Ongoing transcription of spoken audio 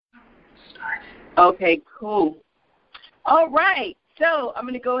Okay, cool. All right. So I'm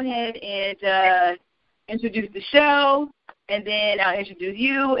going to go ahead and introduce the show, and then I'll introduce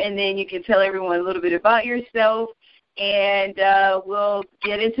you, and then you can tell everyone a little bit about yourself, and we'll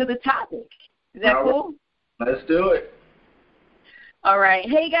get into the topic. Is that cool? Let's do it. All right.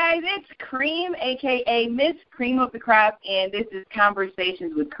 Hey, guys, it's Cream, a.k.a. Miss Cream of the Crop, and this is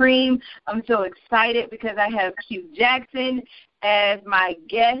Conversations with Cream. I'm so excited because I have Q Jackson as my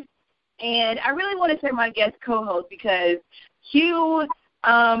guest, and I really want to say my guest co-host because Q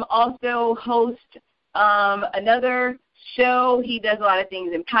also hosts another show. He does a lot of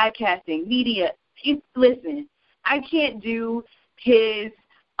things in podcasting, media. Listen, I can't do his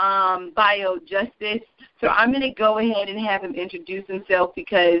bio justice, so I'm going to go ahead and have him introduce himself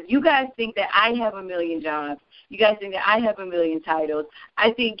because you guys think that I have a million jobs. You guys think that I have a million titles.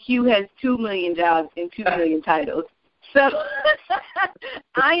 I think Q has 2 million jobs and 2 million titles. So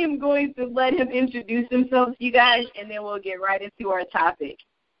I am going to let him introduce himself to you guys, and then we'll get right into our topic.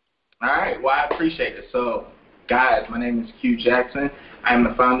 All right. Well, I appreciate it. So, guys, my name is Q Jackson. I am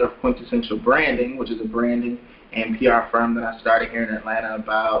the founder of Quintessential Branding, which is a branding and PR firm that I started here in Atlanta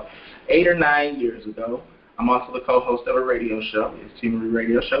about 8 or 9 years ago. I'm also the co-host of a radio show. It's Team Marie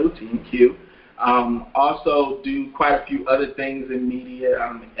Radio Show with Team Q. Also do quite a few other things in media.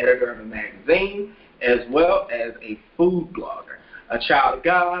 I'm an editor of a magazine as well as a food blogger, a child of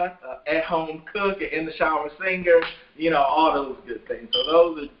God, at-home cook, an in-the-shower singer, all those good things. So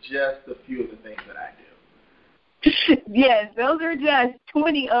those are just a few of the things that I do. Yes, those are just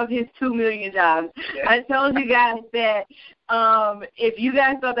 20 of his 2 million jobs. Yes. I told you guys that if you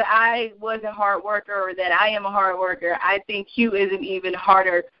guys thought that I was a hard worker or that I am a hard worker, I think Q is an even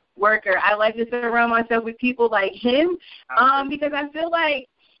harder worker. I like to surround myself with people like him because I feel like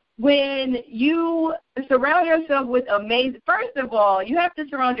when you surround yourself with amazing, first of all, you have to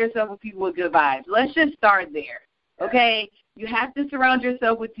surround yourself with people with good vibes. Let's just start there, okay? You have to surround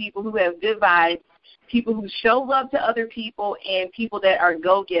yourself with people who have good vibes, people who show love to other people, and people that are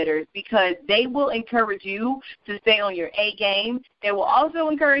go-getters because they will encourage you to stay on your A game. They will also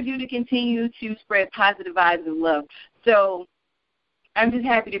encourage you to continue to spread positive vibes and love. So I'm just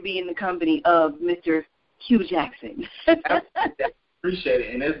happy to be in the company of Mr. Q Jackson. Appreciate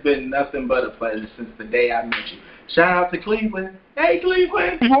it, and it's been nothing but a pleasure since the day I met you. Shout out to Cleveland. Hey,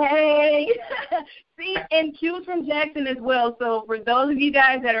 Cleveland. Hey. See, and Q's from Jackson as well. So for those of you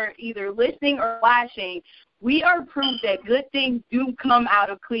guys that are either listening or watching, we are proof that good things do come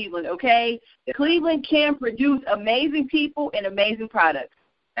out of Cleveland, okay? Yeah. Cleveland can produce amazing people and amazing products.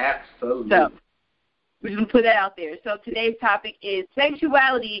 Absolutely. So we're just going to put that out there. So today's topic is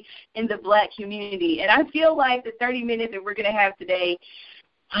sexuality in the Black community. And I feel like the 30 minutes that we're going to have today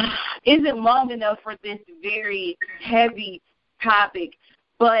isn't long enough for this very heavy topic.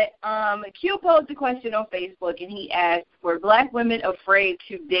 But Q posed a question on Facebook, and he asked, were Black women afraid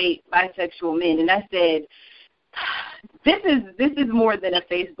to date bisexual men? And I said, this is more than a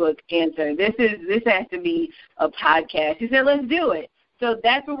Facebook answer. This has to be a podcast. He said, let's do it. So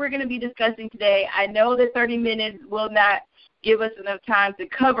that's what we're going to be discussing today. I know that 30 minutes will not give us enough time to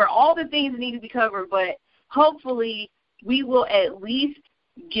cover all the things that need to be covered, but hopefully we will at least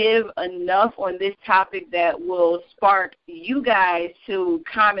give enough on this topic that will spark you guys to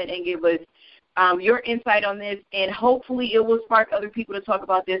comment and give us your insight on this, and hopefully it will spark other people to talk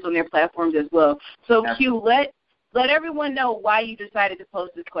about this on their platforms as well. So, Q, let everyone know why you decided to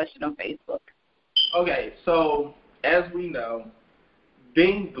post this question on Facebook. Okay, so as we know,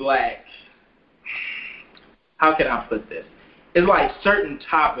 being Black, how can I put this? It's like certain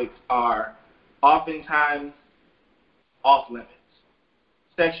topics are oftentimes off limits.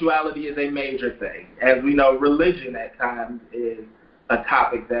 Sexuality is a major thing. As we know, religion at times is a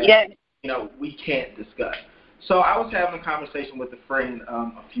topic that, we can't discuss. So I was having a conversation with a friend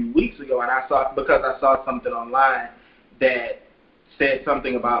a few weeks ago, and I saw something online that said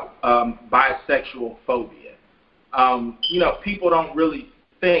something about bisexual phobia. People don't really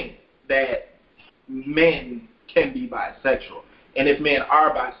think that men can be bisexual. And if men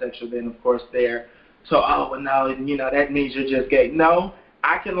are bisexual, then, of course, that means you're just gay. No,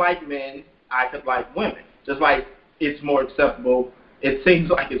 I can like men, I could like women. Just like it's more acceptable, it seems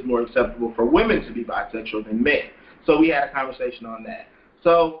like it's more acceptable for women to be bisexual than men. So we had a conversation on that.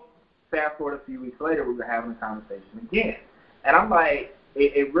 So fast forward a few weeks later, we were having a conversation again. And I'm like,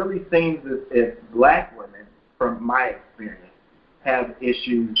 it really seems as if Black women, from my experience, have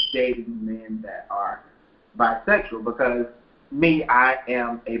issues dating men that are bisexual because I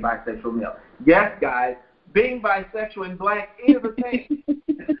am a bisexual male. Yes, guys, being bisexual and Black is a thing.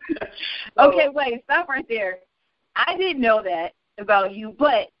 Okay, wait, stop right there. I didn't know that about you,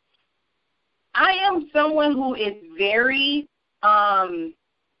 but I am someone who is very, I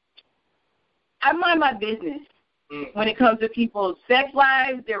mind my business when it comes to people's sex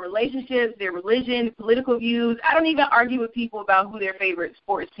lives, their relationships, their religion, political views. I don't even argue with people about who their favorite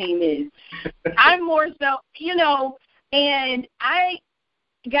sports team is. I'm more so, and I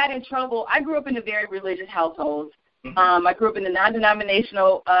got in trouble. I grew up in a very religious household. I grew up in a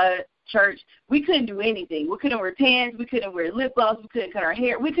non-denominational church. We couldn't do anything. We couldn't wear pants. We couldn't wear lip gloss. We couldn't cut our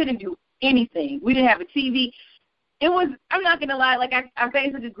hair. We couldn't do anything. We didn't have a TV. It was, I'm not going to lie, like I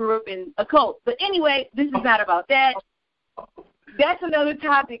basically grew up in a cult. But anyway, this is not about that. That's another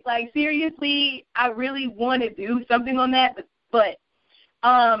topic. Like, seriously, I really want to do something on that. But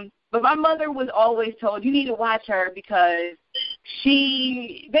my mother was always told, you need to watch her, because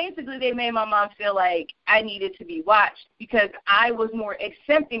they made my mom feel like I needed to be watched because I was more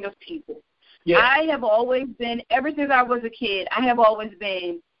accepting of people. Yeah. I have always been, ever since I was a kid, I have always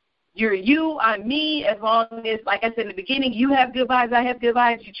been, you're you, I'm me, as long as, like I said in the beginning, you have good vibes, I have good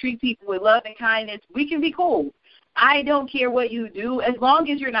vibes, you treat people with love and kindness, we can be cool. I don't care what you do, as long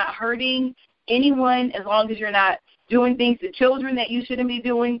as you're not hurting anyone, as long as you're not doing things to children that you shouldn't be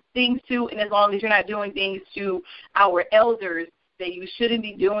doing things to, and as long as you're not doing things to our elders that you shouldn't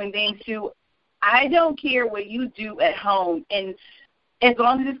be doing things to. I don't care what you do at home, and as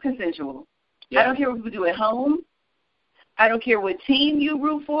long as it's consensual. Yeah. I don't care what you do at home. I don't care what team you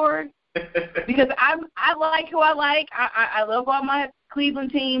root for, because I like who I like. I love all my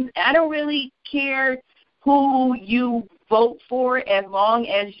Cleveland teams. I don't really care who you vote for, as long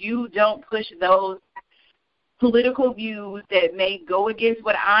as you don't push those political views that may go against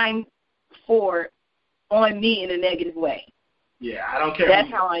what I'm for on me in a negative way. Yeah, I don't care. That's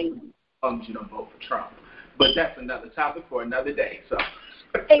how I am. As long as you don't vote for Trump. But that's another topic for another day. So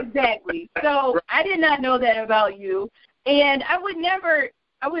exactly. So I did not know that about you, and I would never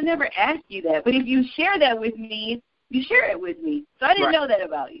ask you that. But if you share that with me, you share it with me. So I didn't know that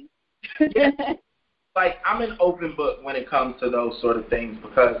about you. Like, I'm an open book when it comes to those sort of things,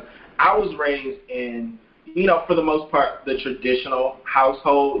 because I was raised in, for the most part, the traditional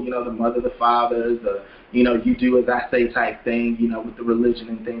household, the mother, the father, you do as I say type thing, with the religion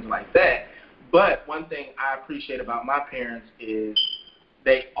and things like that. But one thing I appreciate about my parents is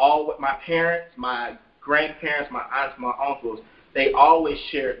my parents, my grandparents, my aunts, my uncles, they always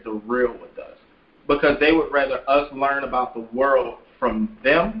shared the real with us, because they would rather us learn about the world from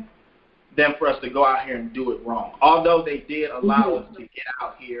them than for us to go out here and do it wrong. Although they did allow us to get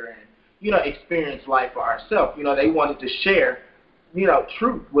out here and, experience life for ourselves. They wanted to share,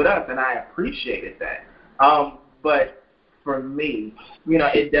 truth with us, and I appreciated that. But for me,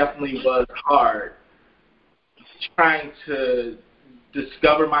 it definitely was hard trying to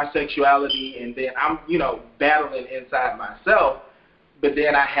discover my sexuality, and then I'm, battling inside myself, but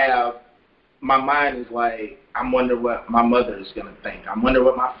then my mind is like, I wonder what my mother is going to think. I wonder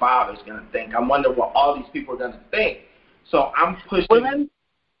what my father is going to think. I wonder what all these people are going to think. So I'm pushing. Well,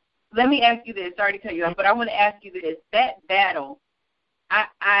 let me ask you this. Sorry to cut you off, but I want to ask you this. That battle,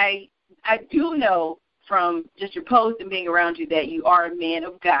 I do know from just your post and being around you that you are a man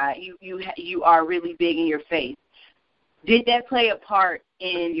of God. You are really big in your faith. Did that play a part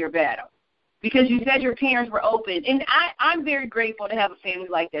in your battle? Because you said your parents were open, and I'm very grateful to have a family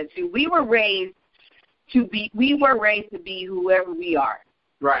like that too. We were raised to be whoever we are.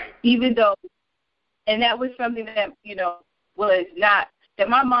 Right. Even though, and that was something that was not that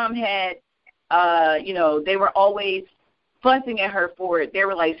my mom had. They were always fussing at her for it. They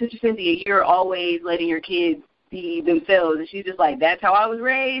were like, Sister Cynthia, you're always letting your kids be themselves, and she's just like, that's how I was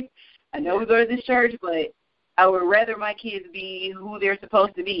raised. I know we go to this church, but I would rather my kids be who they're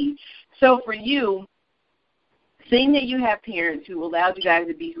supposed to be. So for you, seeing that you have parents who allowed you guys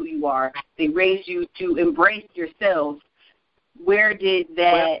to be who you are, they raised you to embrace yourself, where did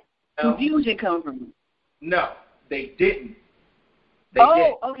that confusion come from? No, they didn't.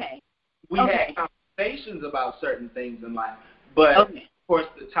 Okay. We had conversations about certain things in life, but of course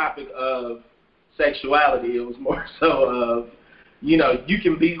the topic of sexuality, it was more so of, you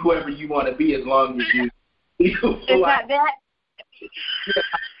can be whoever you want to be as long as you It's not that.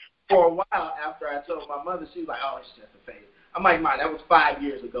 For a while after I told my mother, she was like, oh, it's just a phase. I'm like, Mom, that was 5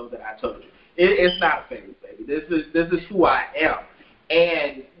 years ago that I told you. It's not a phase, baby. This is who I am.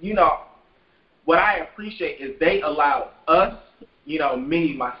 And, what I appreciate is they allowed us,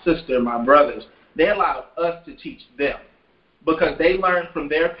 me, my sister, my brothers, they allowed us to teach them, because they learned from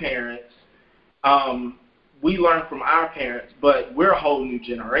their parents. We learned from our parents, but we're a whole new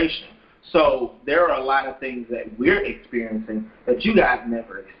generation. So there are a lot of things that we're experiencing that you guys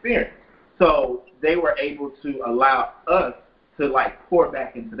never experienced. So they were able to allow us to like pour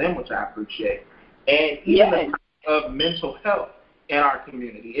back into them, which I appreciate. And even the of mental health in our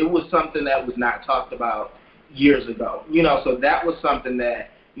community, it was something that was not talked about years ago. So that was something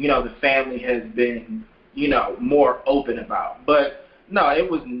that, the family has been, more open about. But no, it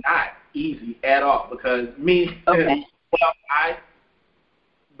was not easy at all because I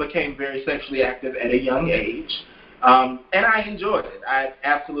became very sexually active at a young age, and I enjoyed it. I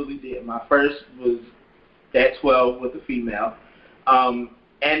absolutely did. My first was at 12 with a female, and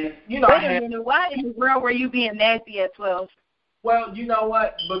Wait a minute, why in the world were you being nasty at 12? Well, you know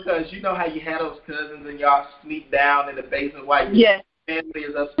what? Because you know how you had those cousins and y'all sneak down in the basement while your family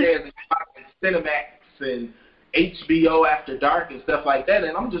is upstairs and you're watching Cinemax and HBO After Dark and stuff like that.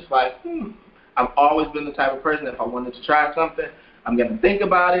 And I'm just like, I've always been the type of person, if I wanted to try something, I'm going to think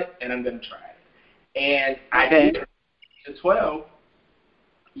about it and I'm going to try it. And I did. At 12,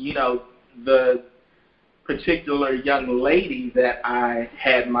 the particular young lady that I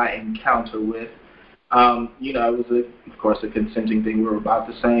had my encounter with, it was, of course, a consenting thing. We were about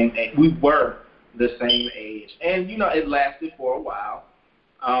the same age. We were the same age. And, it lasted for a while.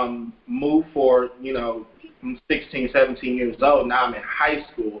 Moved for, I'm 16, 17 years old. Now I'm in high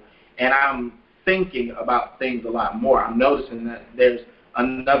school, and I'm thinking about things a lot more. I'm noticing that there's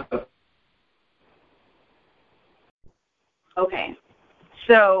another. Okay.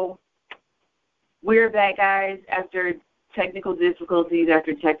 So we're back, guys, after technical difficulties. I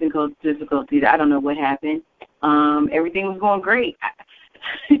don't know what happened. Everything was going great.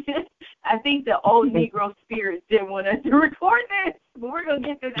 I think the old Negro spirits didn't want us to record this, but we're going to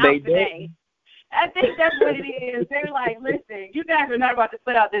get this out today. I think that's what it is. They're like, listen, you guys are not about to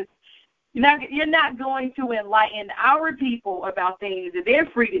put out this. You're not going to enlighten our people about things that they're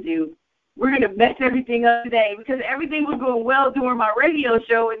free to do. We're going to mess everything up today because everything was going well during my radio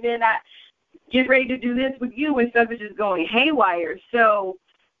show, and then I get ready to do this with you and stuff is just going haywire. So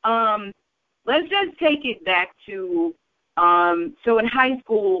let's just take it back to so in high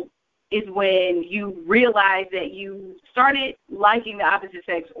school is when you realize that you started liking the opposite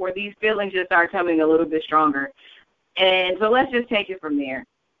sex or these feelings just start coming a little bit stronger. And so let's just take it from there.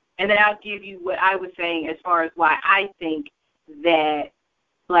 And then I'll give you what I was saying as far as why I think that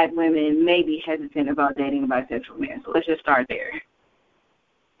Black women may be hesitant about dating a bisexual man. So let's just start there.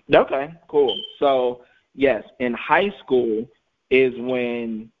 Okay, cool. So, yes, in high school is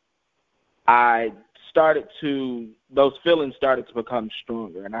when those feelings started to become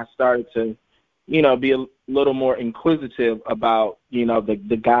stronger, and I started to, be a little more inquisitive about,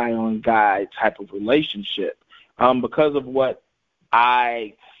 the guy-on-guy type of relationship because of what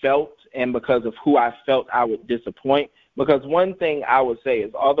I felt and because of who I felt I would disappoint. Because one thing I would say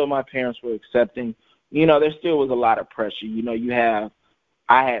is, although my parents were accepting, there still was a lot of pressure.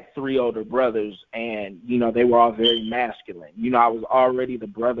 I had 3 older brothers, and, they were all very masculine. I was already the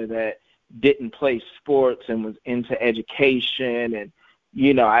brother that didn't play sports and was into education, and,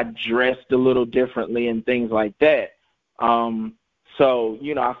 I dressed a little differently and things like that. So,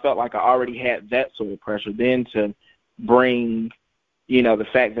 I felt like I already had that sort of pressure. Then to bring, the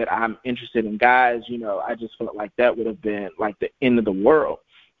fact that I'm interested in guys, I just felt like that would have been like the end of the world.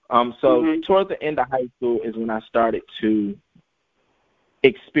 So toward the end of high school is when I started to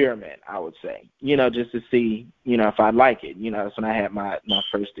experiment, I would say, just to see, if I like it. That's when I had my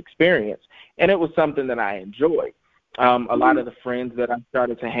first experience. And it was something that I enjoyed. A lot of the friends that I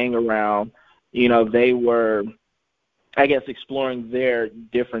started to hang around, they were, I guess, exploring their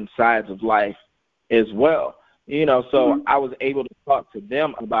different sides of life as well. So I was able to talk to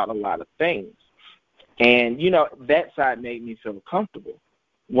them about a lot of things. And, that side made me feel comfortable.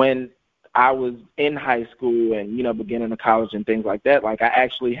 When I was in high school and, beginning of college and things like that, like I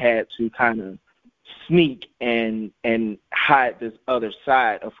actually had to kind of sneak and hide this other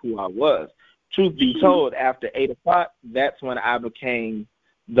side of who I was. Truth be told, after 8 o'clock, that's when I became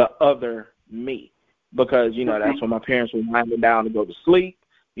the other me because, that's when my parents were winding down to go to sleep.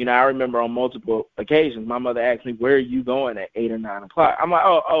 I remember on multiple occasions, my mother asked me, where are you going at 8 or 9 o'clock? I'm like,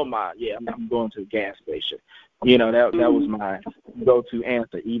 oh, Ma, yeah, I'm going to the gas station. That was my go-to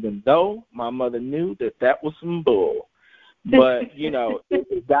answer, even though my mother knew that was some bull. But,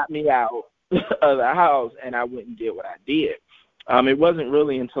 it got me out of the house, and I went and did what I did. It wasn't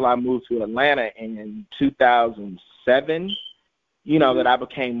really until I moved to Atlanta in 2007, that I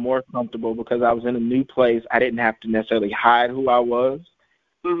became more comfortable because I was in a new place. I didn't have to necessarily hide who I was.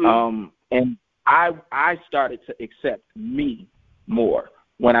 And I started to accept me more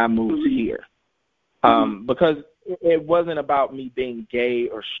when I moved here. Because it wasn't about me being gay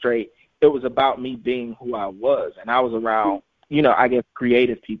or straight. It was about me being who I was. And I was around, I guess,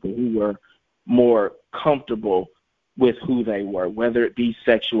 creative people who were more comfortable with who they were, whether it be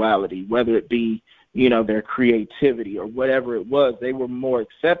sexuality, whether it be, you know, their creativity or whatever it was. They were more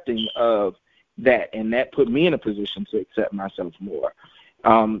accepting of that, and that put me in a position to accept myself more.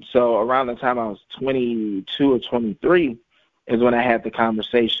 So around the time I was 22 or 23 is when I had the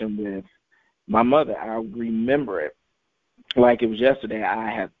conversation with my mother. I remember it like it was yesterday. I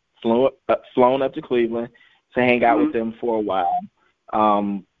had flown up to Cleveland to hang out with them for a while.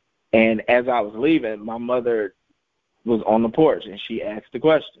 And as I was leaving, my mother was on the porch, and she asked the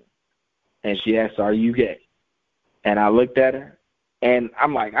question. And she asked, "Are you gay?" And I looked at her, and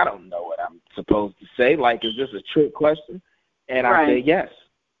I'm like, I don't know what I'm supposed to say. Like, is this a trick question? And I said, yes.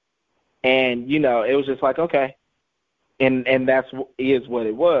 And, you know, it was just like, okay. And is what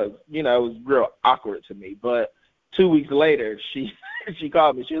it was. You know, it was real awkward to me. But 2 weeks later, she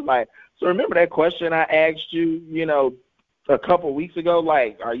called me. She was like, "So remember that question I asked you, you know, a couple weeks ago?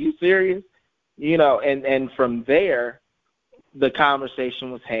 Like, are you serious?" You know, and from there, the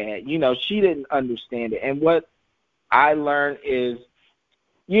conversation was had. You know, she didn't understand it. And what I learned is,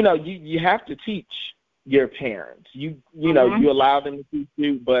 you know, you have to teach your parents. You know, you allow them to teach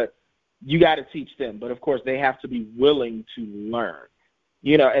you, but you got to teach them. But, of course, they have to be willing to learn.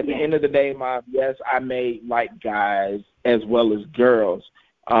 You know, at the end of the day, Mom, yes, I may like guys as well as girls,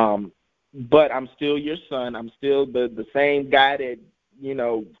 but I'm still your son. I'm still the same guy that, you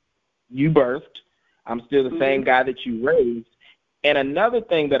know, you birthed. I'm still the same guy that you raised. And another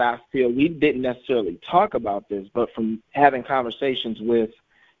thing that I feel, we didn't necessarily talk about this, but from having conversations with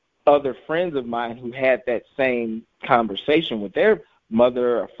other friends of mine who had that same conversation with their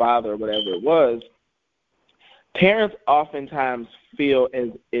mother or father or whatever it was, parents oftentimes feel as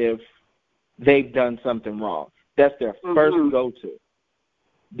if they've done something wrong. That's their first go-to.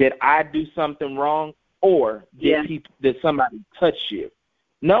 Did I do something wrong, or did somebody touch you?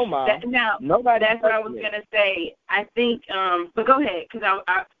 No, Mom. Nobody. That's what I was gonna say. I think, but go ahead, because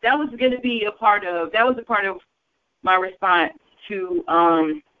that was gonna be a part of my response to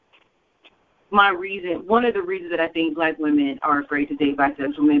my reason. One of the reasons that I think Black women are afraid to date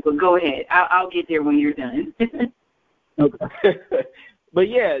bisexual men. But go ahead. I'll get there when you're done. Okay. But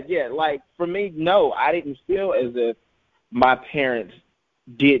yeah. Like for me, no, I didn't feel as if my parents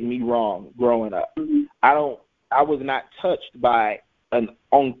did me wrong growing up. I was not touched by an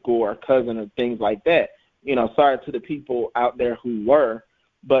uncle or cousin or things like that. You know, sorry to the people out there who were,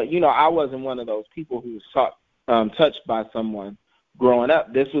 but, you know, I wasn't one of those people who was touched by someone growing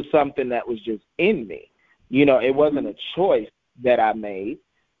up. This was something that was just in me. You know, it wasn't a choice that I made.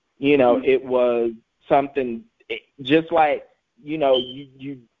 You know, it was something just like, you know,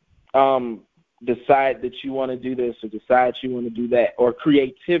 you decide that you want to do this or decide you want to do that, or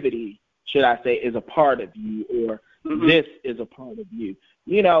creativity, should I say, is a part of you, or this is a part of you.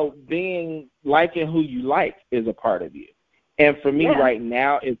 You know, liking who you like is a part of you. And for me right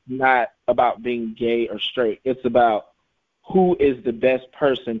now, it's not about being gay or straight. It's about who is the best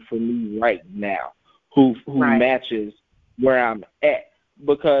person for me right now, who matches where I'm at.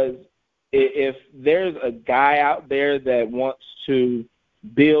 Because if there's a guy out there that wants to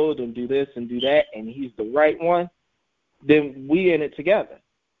build and do this and do that, and he's the right one, then we in it together.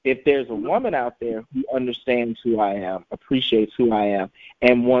 If there's a woman out there who understands who I am, appreciates who I am,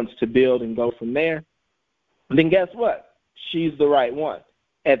 and wants to build and go from there, then guess what? She's the right one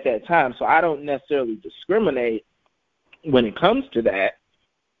at that time. So I don't necessarily discriminate when it comes to that.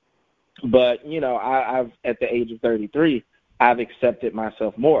 But, you know, I've at the age of 33, I've accepted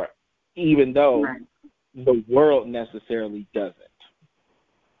myself more, even though the world necessarily doesn't.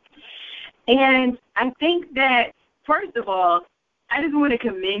 And I think that, first of all, I just want to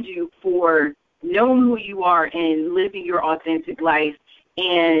commend you for knowing who you are and living your authentic life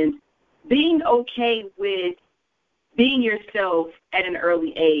and being okay with being yourself at an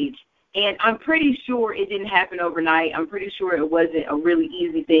early age. And I'm pretty sure it didn't happen overnight. I'm pretty sure it wasn't a really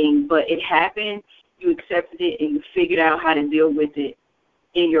easy thing, but it happened. You accepted it, and you figured out how to deal with it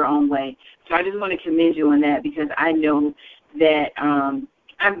in your own way. So I just want to commend you on that, because I know that I'm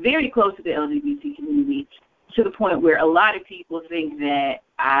very close to the LGBT community, to the point where a lot of people think that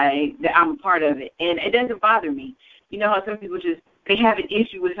I'm a part of it, and it doesn't bother me. You know how some people they have an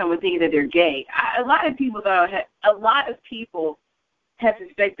issue with someone thinking that they're gay. A lot of people have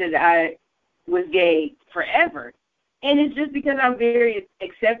suspected that I was gay forever, and it's just because I'm very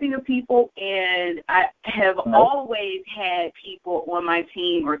accepting of people, and I have always had people on my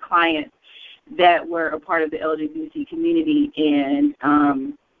team or clients that were a part of the LGBT community, and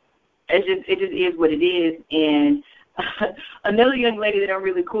it just is what it is. And another young lady that I'm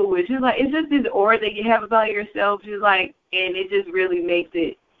really cool with, she's like, it's just this aura that you have about yourself. She's like, and it just really makes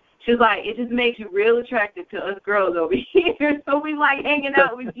it She's like, it just makes you real attractive to us girls over here, so we like hanging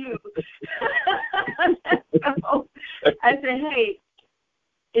out with you. So I said, hey,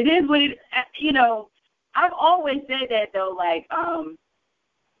 it is what it, you know, I've always said that, though, like,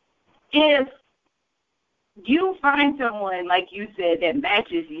 if you find someone, like you said, that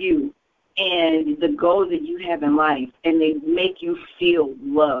matches you and the goals that you have in life, and they make you feel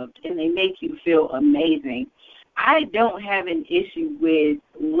loved and they make you feel amazing, I don't have an issue with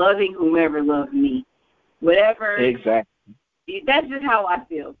loving whomever loves me. Whatever. Exactly. That's just how I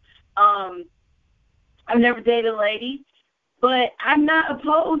feel. I've never dated a lady, but I'm not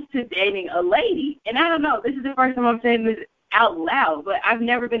opposed to dating a lady. And I don't know, this is the first time I'm saying this out loud, but I've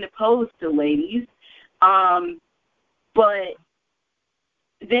never been opposed to ladies. But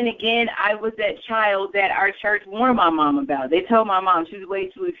then again, I was that child that our church warned my mom about. They told my mom she's way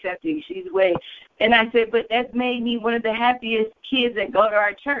too accepting. And I said, but that's made me one of the happiest kids that go to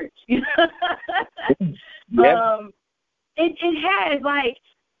our church. Yeah. It has, like,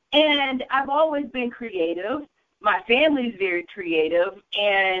 and I've always been creative. My family's very creative,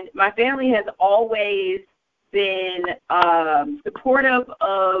 and my family has always been supportive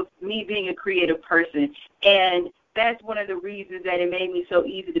of me being a creative person. And that's one of the reasons that it made me so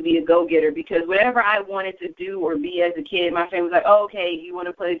easy to be a go-getter, because whatever I wanted to do or be as a kid, my family was like, oh, okay, you want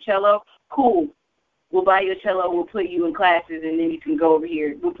to play cello? Cool. We'll buy you a cello, we'll put you in classes, and then you can go over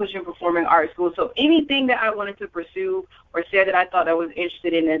here. We'll put you in performing arts school. So anything that I wanted to pursue or said that I thought I was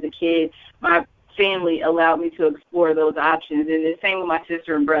interested in as a kid, my family allowed me to explore those options. And the same with my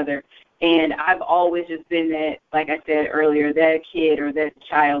sister and brother. And I've always just been that, like I said earlier, that kid or that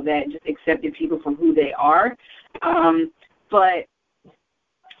child that just accepted people for who they are. And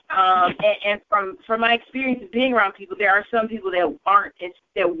from my experience of being around people, there are some people that weren't and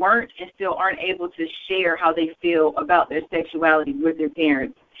still aren't able to share how they feel about their sexuality with their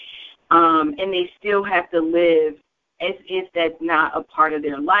parents. And they still have to live as if that's not a part of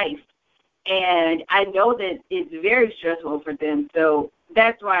their life. And I know that it's very stressful for them. So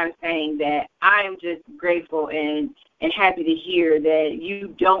that's why I'm saying that I am just grateful and happy to hear that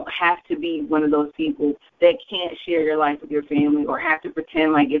you don't have to be one of those people that can't share your life with your family or have to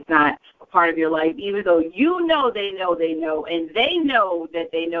pretend like it's not a part of your life, even though you know they know, and they know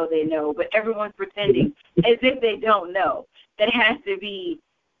that they know, but everyone's pretending as if they don't know. That has to be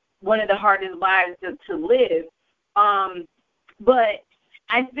one of the hardest lives to live. But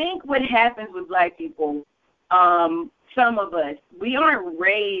I think what happens with Black people, some of us, we aren't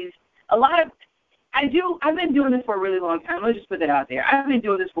raised, I've been doing this for a really long time. Let's just put that out there. I've been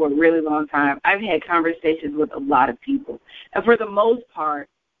doing this for a really long time. I've had conversations with a lot of people. And for the most part,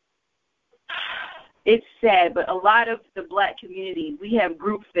 it's sad, but a lot of the Black community, we have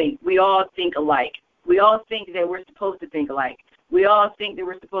groupthink. We all think alike. We all think that we're supposed to think alike. We all think that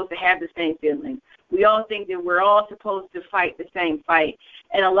we're supposed to have the same feelings. We all think that we're all supposed to fight the same fight.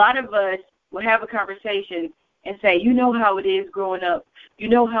 And a lot of us will have a conversation and say, you know how it is growing up. You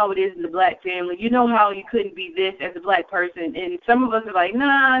know how it is in the Black family. You know how you couldn't be this as a Black person. And some of us are like,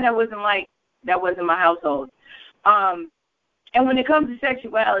 nah, that wasn't my household. And when it comes to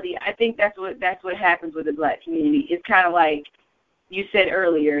sexuality, I think that's what happens with the Black community. It's kind of like you said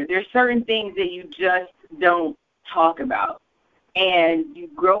earlier. There's certain things that you just don't talk about. And you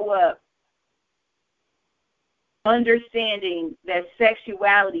grow up understanding that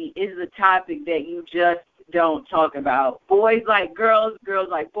sexuality is a topic that you just don't talk about. Boys like girls, girls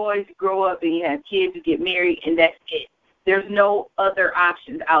like boys. You grow up and you have kids, you get married, and that's it. There's no other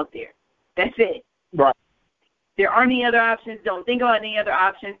options out there. That's it. Right. There aren't any other options. Don't think about any other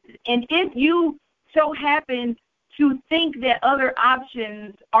options. And if you so happen to think that other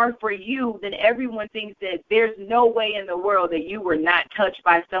options are for you, then everyone thinks that there's no way in the world that you were not touched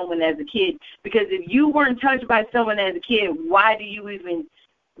by someone as a kid. Because if you weren't touched by someone as a kid, why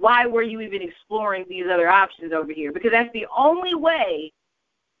were you even exploring these other options over here? Because that's the only way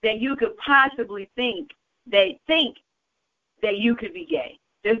that you could possibly think that you could be gay.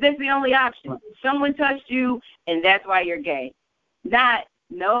 That's the only option. Someone touched you, and that's why you're gay. They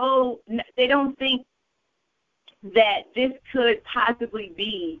don't think that this could possibly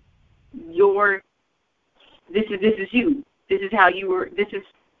be this is you. This is how you were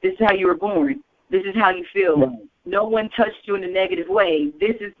born. This is how you feel. Right. No one touched you in a negative way.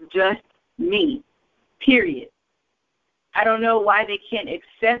 This is just me, period. I don't know why they can't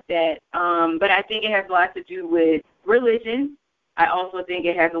accept that, but I think it has a lot to do with religion. I also think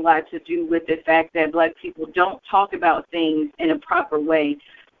it has a lot to do with the fact that Black people don't talk about things in a proper way.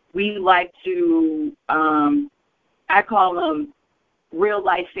 We like to, I call them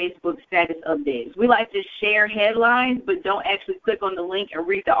real-life Facebook status updates. We like to share headlines, but don't actually click on the link and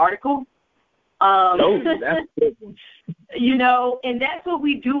read the article. That's good. You know, and that's what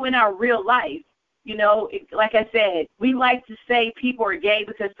we do in our real life. You know, like I said, we like to say people are gay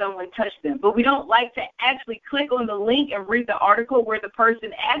because someone touched them, but we don't like to actually click on the link and read the article where the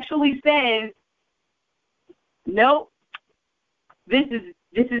person actually says, nope, this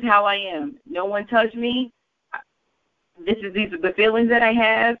is how I am. No one touched me. These are the feelings that I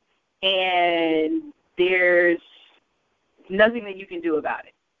have, and there's nothing that you can do about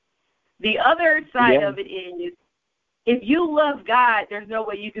it. The other side of it is, if you love God, there's no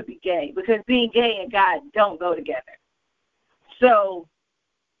way you could be gay, because being gay and God don't go together. So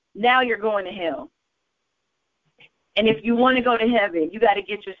now you're going to hell. And if you want to go to heaven, you got to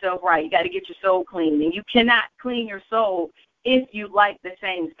get yourself right. You got to get your soul clean. And you cannot clean your soul if you like the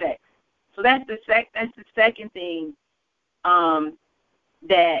same sex. So that's the second thing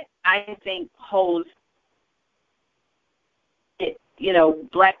that I think holds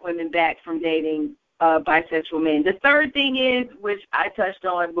black women back from dating bisexual men. The third thing is, which I touched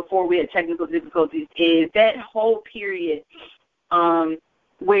on before we had technical difficulties, is that whole period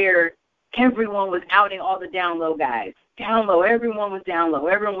where everyone was outing all the down low guys. Down low, everyone was down low.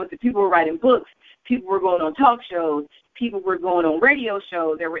 People were writing books. People were going on talk shows. People were going on radio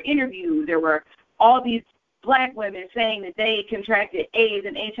shows. There were interviews. There were all these black women saying that they contracted AIDS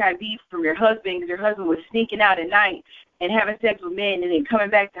and HIV from your husband because your husband was sneaking out at night and having sex with men and then coming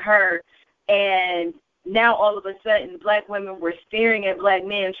back to her. And now all of a sudden black women were staring at black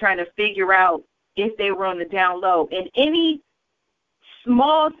men trying to figure out if they were on the down low. And any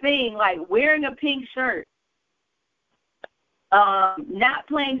small thing like wearing a pink shirt, not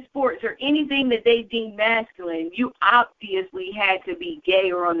playing sports, or anything that they deemed masculine, you obviously had to be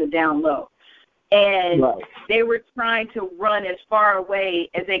gay or on the down low. And they were trying to run as far away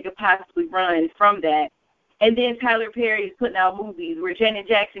as they could possibly run from that. And then Tyler Perry is putting out movies where Janet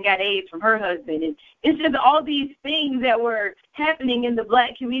Jackson got AIDS from her husband. And it's just all these things that were happening in the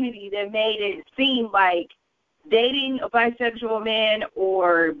black community that made it seem like dating a bisexual man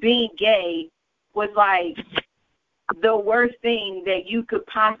or being gay was like the worst thing that you could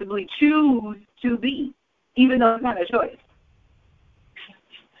possibly choose to be, even though it's not a choice.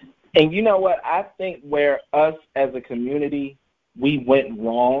 And you know what? I think where us as a community, we went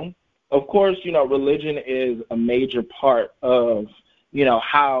wrong. Of course, religion is a major part of,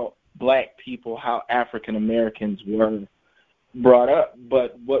 how black people, how African Americans were brought up.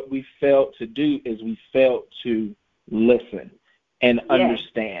 But what we failed to do is we failed to listen and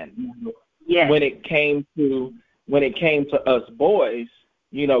understand. Yes. When it came to us boys,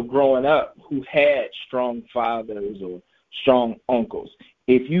 growing up who had strong fathers or strong uncles,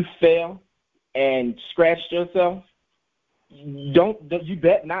 if you fell and scratched yourself, you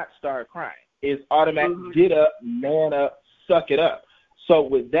bet not start crying. It's automatic. Mm-hmm. Get up, man up, suck it up. So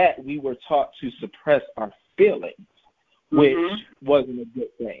with that, we were taught to suppress our feelings, which wasn't a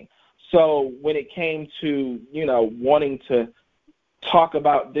good thing. So when it came to, wanting to talk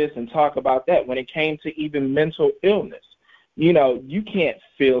about this and talk about that, when it came to even mental illness, you can't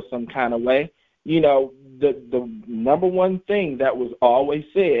feel some kind of way. The number one thing that was always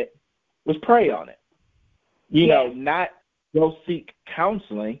said was pray on it. Not go seek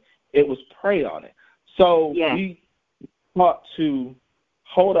counseling. It was pray on it. So we taught to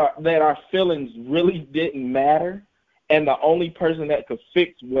that our feelings really didn't matter, and the only person that could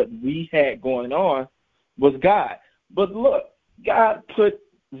fix what we had going on was God. But look, God put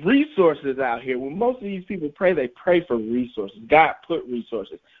resources out here. When most of these people pray, they pray for resources. God put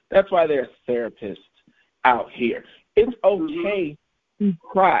resources. That's why there are therapists out here. It's okay to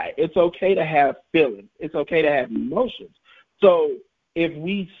cry. It's okay to have feelings. It's okay to have emotions. So if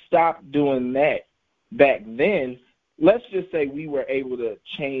we stopped doing that back then, let's just say we were able to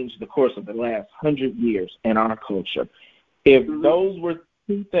change the course of the last 100 years in our culture. If those were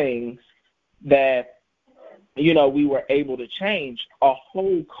two things that, we were able to change, a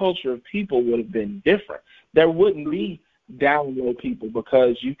whole culture of people would have been different. There wouldn't be down low people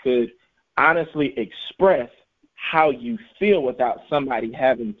because you could honestly express how you feel without somebody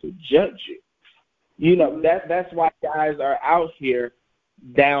having to judge you. That's why guys are out here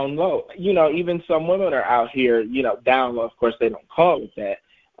down low. Even some women are out here, down low. Of course, they don't call it that.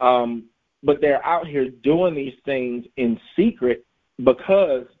 But they're out here doing these things in secret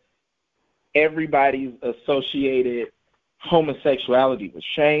because everybody's associated homosexuality with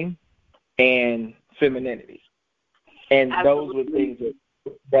shame and femininity. And those were things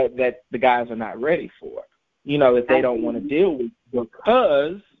that the guys are not ready for, that they don't want to deal with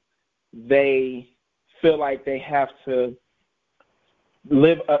because they feel like they have to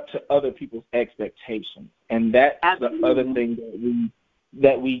live up to other people's expectations. And that's Absolutely. the other thing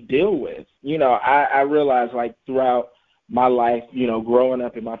that we deal with. You know, I realize, like, throughout my life, you know, growing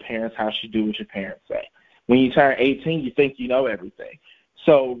up in my parents' house, you do what your parents say. When you turn 18, you think you know everything.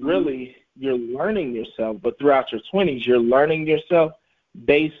 So really, you're learning yourself, but throughout your 20s, you're learning yourself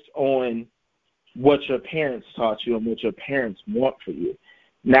based on what your parents taught you and what your parents want for you.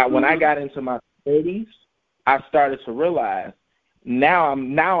 Now, when I got into my 30s, I started to realize now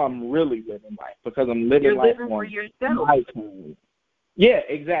I'm really living life, because I'm living life for yourself. my terms. Yeah,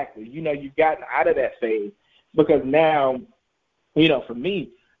 exactly. You know, you've gotten out of that phase, because now, you know, for me,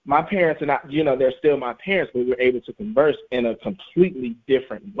 my parents and I, you know, they're still my parents, but we're able to converse in a completely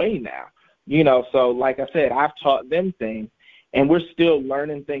different way now. You know, so like I said, I've taught them things, and we're still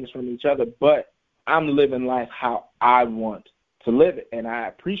learning things from each other, but I'm living life how I want to live it, and I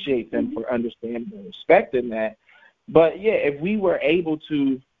appreciate them for understanding and respecting that. But, yeah, if we were able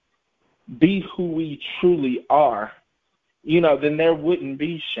to be who we truly are, you know, then there wouldn't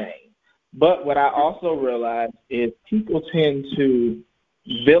be shame. But what I also realize is people tend to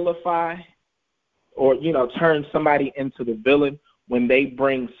vilify or, you know, turn somebody into the villain when they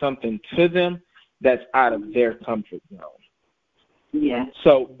bring something to them that's out of their comfort zone. Yeah.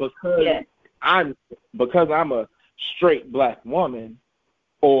 So because I'm a straight black woman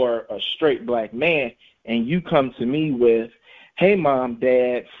or a straight black man, and you come to me with, hey, mom,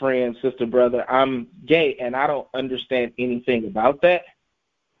 dad, friend, sister, brother, I'm gay, and I don't understand anything about that,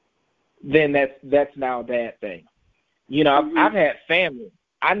 then that's now a bad thing. You know, I've had family.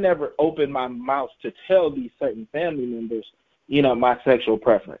 I never opened my mouth to tell these certain family members, you know, my sexual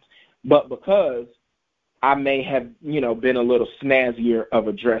preference. But because I may have, you know, been a little snazzier of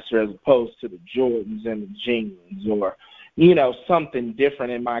a dresser as opposed to the Jordans and the jeans, or, you know, something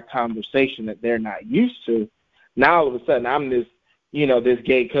different in my conversation that they're not used to, now all of a sudden I'm this, you know, this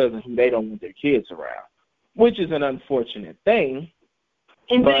gay cousin who they don't want their kids around, which is an unfortunate thing.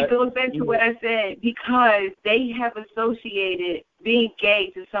 And then it goes back to what I said, because they have associated being gay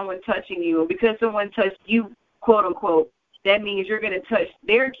to someone touching you, or because someone touched you, quote unquote, that means you're going to touch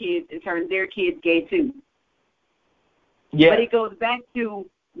their kids and turn their kids gay too. Yeah. But it goes back to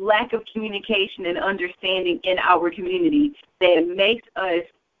lack of communication and understanding in our community that makes us,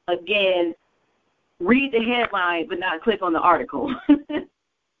 again, read the headline but not click on the article.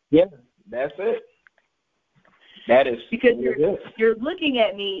 Yeah, that's it. That is because you're looking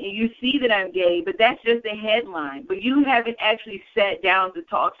at me and you see that I'm gay, but that's just a headline. But you haven't actually sat down to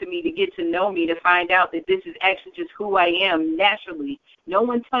talk to me, to get to know me, to find out that this is actually just who I am naturally. No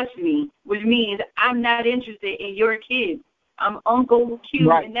one touched me, which means I'm not interested in your kids. I'm Uncle Q,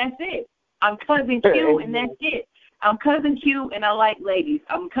 right, and that's it. I'm Cousin Q, and that's it. I'm Cousin Q, and I like ladies.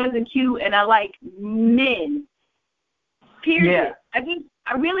 I'm Cousin Q, and I like men. Period. Yeah.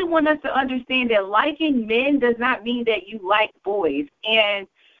 I really want us to understand that liking men does not mean that you like boys. And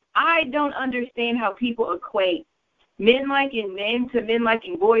I don't understand how people equate men liking men to men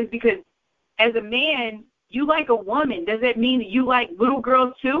liking boys, because as a man, you like a woman. Does that mean that you like little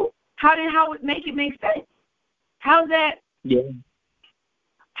girls too? How it make sense? How's that? Yeah.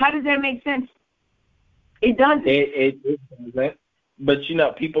 How does that make sense? It doesn't. It doesn't. But, you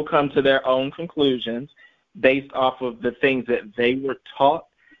know, people come to their own conclusions based off of the things that they were taught.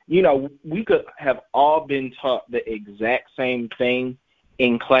 You know, we could have all been taught the exact same thing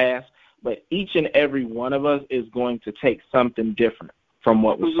in class, but each and every one of us is going to take something different from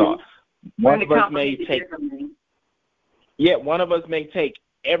what was taught. One of us may take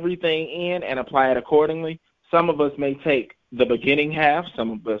everything in and apply it accordingly. Some of us may take the beginning half, some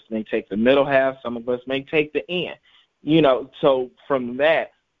of us may take the middle half, some of us may take the end. You know, so from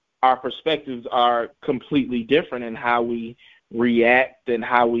that, our perspectives are completely different in how we react and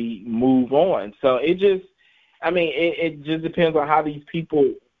how we move on. So it just depends on how these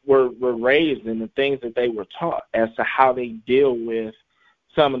people were raised and the things that they were taught as to how they deal with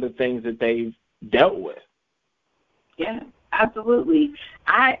some of the things that they've dealt with. Yeah, absolutely.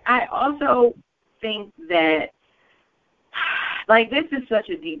 I also think that, like, this is such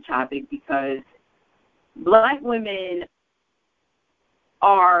a deep topic because black women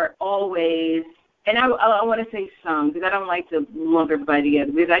are always, and I want to say some, because I don't like to lump everybody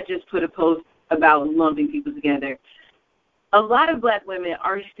together, because I just put a post about lumping people together. A lot of black women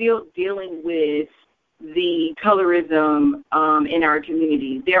are still dealing with the colorism in our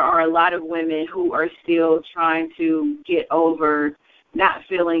community. There are a lot of women who are still trying to get over not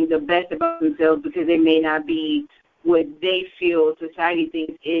feeling the best about themselves because they may not be what they feel society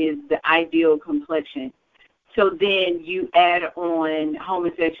thinks is the ideal complexion. So then you add on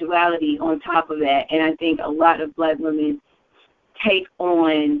homosexuality on top of that, and I think a lot of black women take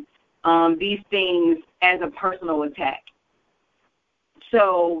on these things as a personal attack.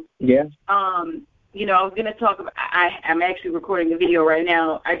 So, yeah. You know, I was going to talk about, I'm actually recording a video right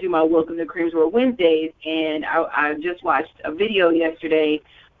now. I do my Welcome to Creams World Wednesdays, and I just watched a video yesterday.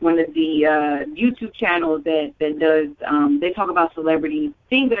 One of the YouTube channels that does, they talk about celebrities,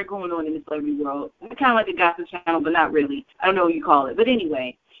 things that are going on in the celebrity world. It's kind of like a gossip channel, but not really. I don't know what you call it. But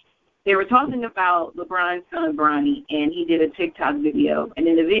anyway, they were talking about LeBron's son, Bronny, and he did a TikTok video. And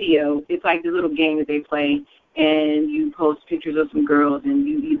in the video, it's like the little game that they play, and you post pictures of some girls, and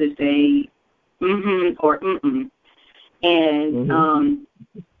you either say, mm-hmm or mm-mm. And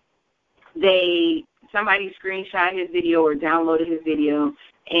somebody screenshot his video or downloaded his video,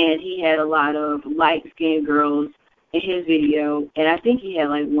 and he had a lot of light-skinned girls in his video, and I think he had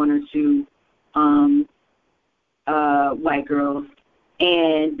like one or two white girls.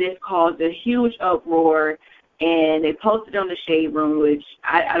 And this caused a huge uproar, and they posted on the Shade Room, which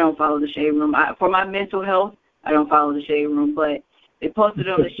I don't follow the Shade Room. For my mental health, I don't follow the Shade Room, but they posted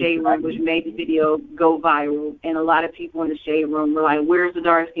it on the Shade Room, which made the video go viral, and a lot of people in the Shade Room were like, where's the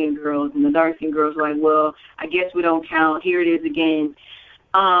dark-skinned girls? And the dark-skinned girls were like, well, I guess we don't count. Here it is again.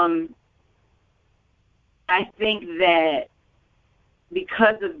 I think that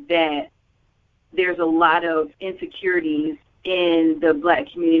because of that, there's a lot of insecurities in the black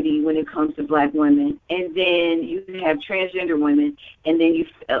community when it comes to black women. And then you have transgender women, and then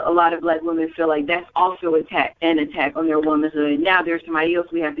a lot of black women feel like that's also an attack on their womanhood. Now there's somebody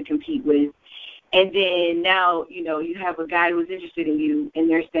else we have to compete with. And then now, you know, you have a guy who's interested in you, and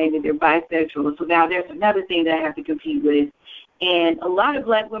they're saying that they're bisexual. So now there's another thing that I have to compete with. And a lot of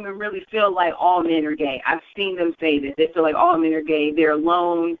black women really feel like all men are gay. I've seen them say this. They feel like all men are gay. They're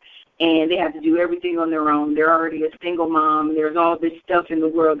alone, and they have to do everything on their own. They're already a single mom. There's all this stuff in the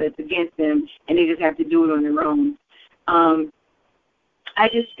world that's against them, and they just have to do it on their own. I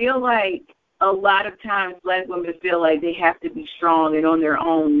just feel like a lot of times black women feel like they have to be strong and on their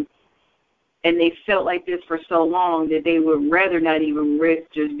own, and they felt like this for so long that they would rather not even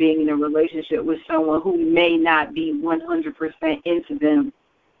risk just being in a relationship with someone who may not be 100% into them.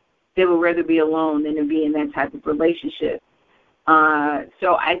 They would rather be alone than to be in that type of relationship.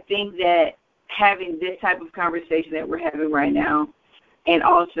 So I think that having this type of conversation that we're having right now, and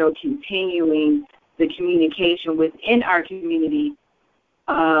also continuing the communication within our community,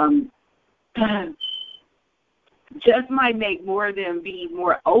 just might make more of them be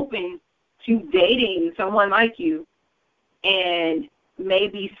more open to dating someone like you, and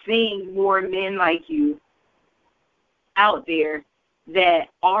maybe seeing more men like you out there that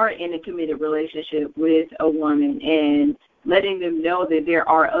are in a committed relationship with a woman, and letting them know that there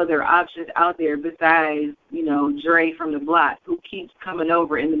are other options out there besides, you know, Dre from the block, who keeps coming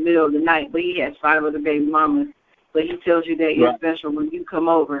over in the middle of the night, but he has 5 other baby mamas, but he tells you that you're special when you come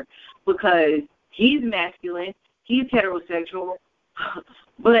over because he's masculine, he's heterosexual,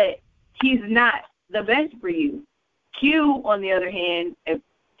 but he's not the best for you. Q, on the other hand, if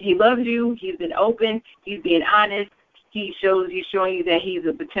he loves you, he's been open, he's being honest, he's showing you that he's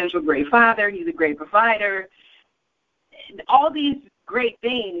a potential great father, he's a great provider, all these great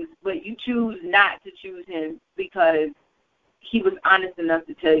things, but you choose not to choose him because he was honest enough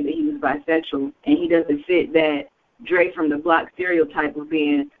to tell you that he was bisexual, and he doesn't fit that Dre from the block stereotype of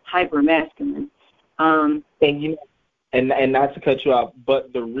being hyper masculine. And you know, and not to cut you off,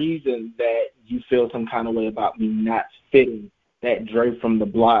 but the reason that you feel some kind of way about me not fitting that Dre from the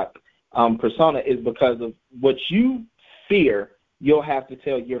block persona is because of what you fear you'll have to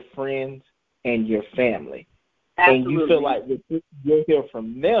tell your friends and your family. Absolutely. And you feel like what you'll hear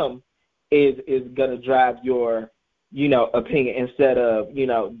from them is going to drive your, you know, opinion instead of, you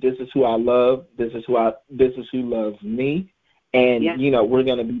know, this is who I love, this is who loves me, and, you know, we're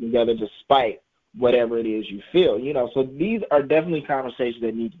going to be together despite whatever it is you feel, you know. So these are definitely conversations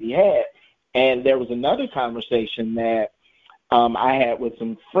that need to be had. And there was another conversation that I had with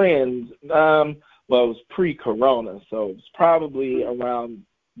some friends, well, it was pre-corona, so it was probably around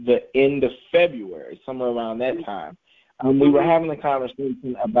the end of February, somewhere around that time. We were having a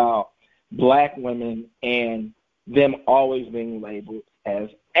conversation about black women and them always being labeled as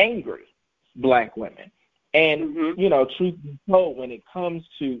angry black women. And, you know, truth be told, when it comes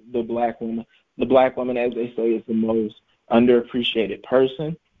to the black woman, as they say, is the most underappreciated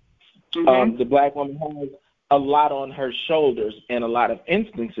person. The black woman has a lot on her shoulders in a lot of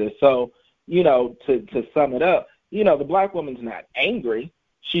instances. So, you know, to sum it up, you know, the black woman's not angry.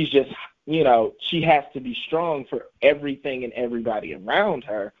 She's just, you know, she has to be strong for everything and everybody around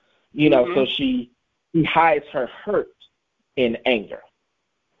her, you know, so she hides her hurt in anger.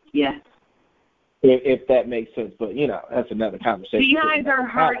 Yes. if that makes sense. But, that's another conversation. Behind her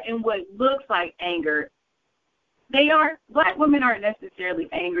hurt and what looks like anger, Black women aren't necessarily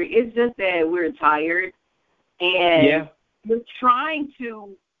angry. It's just that we're tired. And you're trying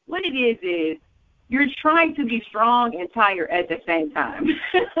to, what it is you're trying to be strong and tired at the same time.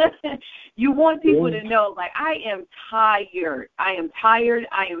 You want people to know, like, I am tired. I am tired.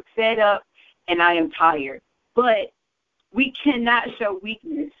 I am fed up, and I am tired. But we cannot show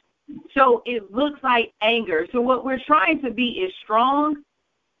weakness. So it looks like anger. So what we're trying to be is strong,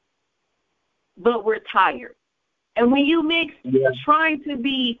 but we're tired. And when you mix trying to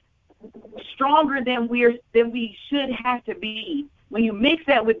be stronger than we should have to be, when you mix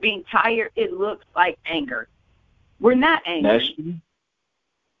that with being tired, it looks like anger. We're not angry.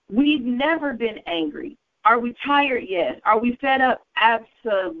 We've never been angry. Are we tired? Yes. Are we fed up?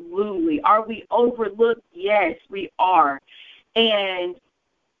 Absolutely. Are we overlooked? Yes, we are. And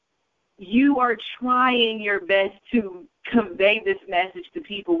you are trying your best to convey this message to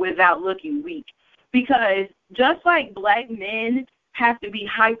people without looking weak. Because just like Black men have to be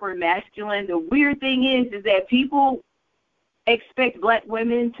hyper masculine, the weird thing is that people expect Black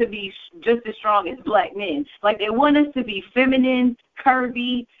women to be just as strong as Black men. Like, they want us to be feminine,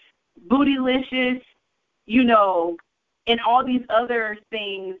 curvy, bootylicious, and all these other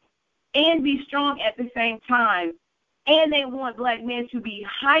things, and be strong at the same time. And they want Black men to be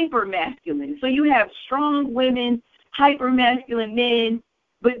hyper masculine. So you have strong women, hyper masculine men,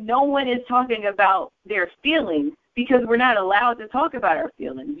 but no one is talking about their feelings, because we're not allowed to talk about our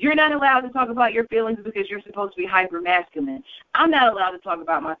feelings. You're not allowed to talk about your feelings because you're supposed to be hyper-masculine. I'm not allowed to talk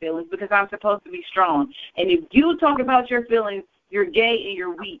about my feelings because I'm supposed to be strong. And if you talk about your feelings, you're gay and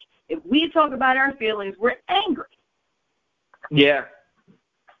you're weak. If we talk about our feelings, we're angry. Yeah.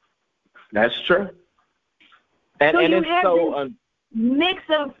 That's true. And it's so mix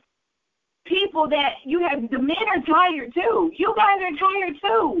of people that you have. The men are tired, too. You guys are tired,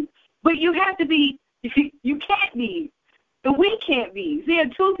 too. But you have to be. You can't be. And we can't be. There are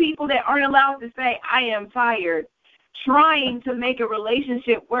two people that aren't allowed to say, I am tired, trying to make a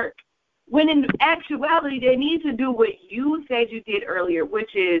relationship work. When in actuality, they need to do what you said you did earlier,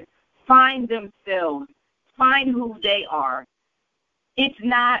 which is find themselves, find who they are. It's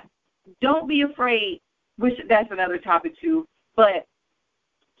not, don't be afraid, which that's another topic too, but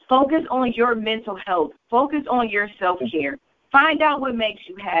focus on your mental health. Focus on your self-care. Find out what makes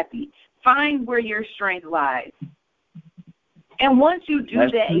you happy. Find where your strength lies. And once you do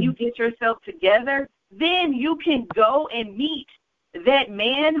that and you get yourself together, then you can go and meet that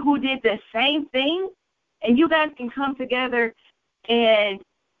man who did the same thing, and you guys can come together and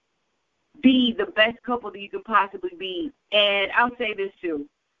be the best couple that you can possibly be. And I'll say this too.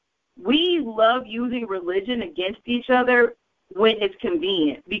 We love using religion against each other when it's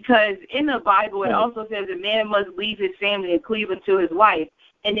convenient, because in the Bible it also says a man must leave his family and cleave unto his wife.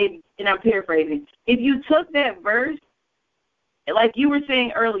 And I'm paraphrasing. If you took that verse, like you were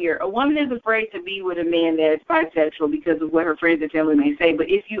saying earlier, a woman is afraid to be with a man that's bisexual because of what her friends and family may say. But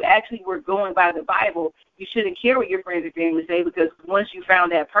if you actually were going by the Bible, you shouldn't care what your friends and family say, because once you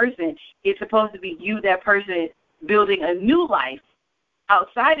found that person, it's supposed to be you, that person, building a new life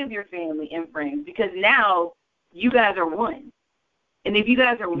outside of your family and friends, because now you guys are one. And if you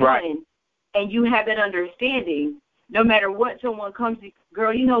guys are one and you have that understanding, no matter what someone comes to,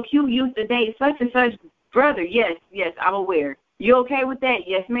 girl, Q used to date such and such brother. Yes, I'm aware. You okay with that?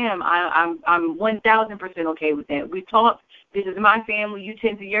 Yes, ma'am. I'm 1,000% okay with that. We talked. This is my family. You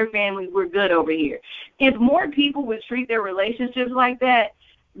tend to your family. We're good over here. If more people would treat their relationships like that,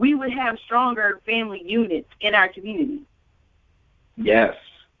 we would have stronger family units in our community. Yes.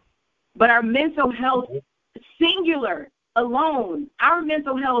 But our mental health, singular, alone, our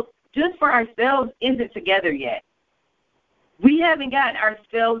mental health just for ourselves isn't together yet. We haven't gotten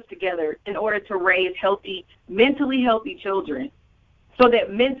ourselves together in order to raise mentally healthy children, so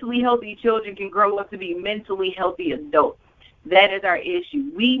that mentally healthy children can grow up to be mentally healthy adults. That is our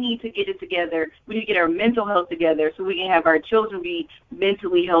issue. We need to get it together. We need to get our mental health together so we can have our children be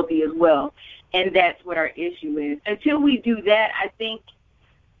mentally healthy as well. And that's what our issue is. Until we do that, I think,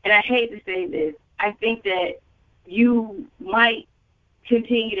 and I hate to say this, I think that you might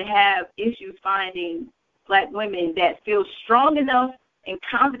continue to have issues finding Black women that feel strong enough and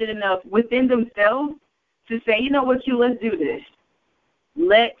confident enough within themselves to say, you know what, Q, let's do this.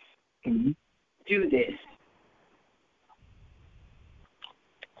 Let's do this.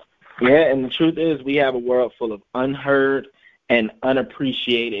 Yeah, and the truth is we have a world full of unheard and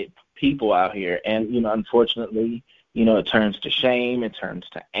unappreciated people out here. And, unfortunately, it turns to shame, it turns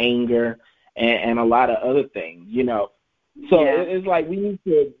to anger, and a lot of other things. So it's like we need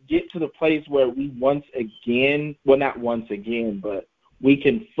to get to the place where we once again, well, not once again, but we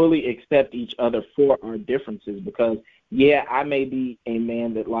can fully accept each other for our differences. Because, yeah, I may be a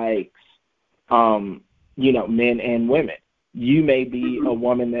man that likes, men and women. You may be a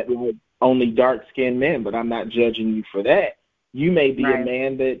woman that likes only dark-skinned men, but I'm not judging you for that. You may be a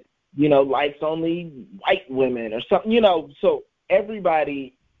man that, likes only white women or something, So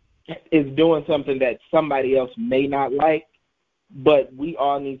everybody is doing something that somebody else may not like, but we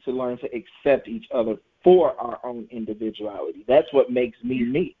all need to learn to accept each other for our own individuality. That's what makes me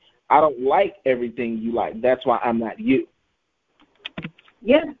me. I don't like everything you like. That's why I'm not you.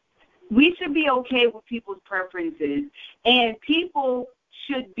 Yeah. We should be okay with people's preferences, and people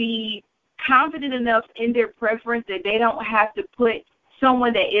should be confident enough in their preference that they don't have to put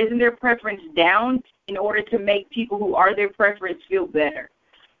someone that isn't their preference down in order to make people who are their preference feel better.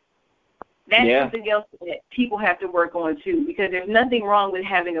 That's something else that people have to work on, too, because there's nothing wrong with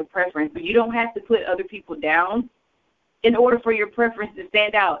having a preference, but you don't have to put other people down in order for your preference to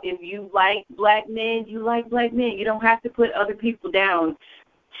stand out. If you like black men, you like black men. You don't have to put other people down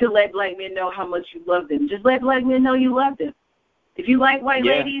to let black men know how much you love them. Just let black men know you love them. If you like white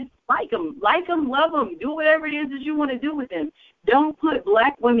ladies, like them, love them, do whatever it is that you want to do with them. Don't put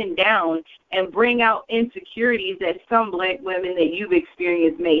black women down and bring out insecurities that some black women that you've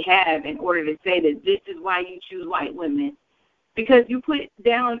experienced may have in order to say that this is why you choose white women. Because you put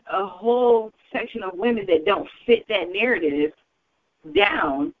down a whole section of women that don't fit that narrative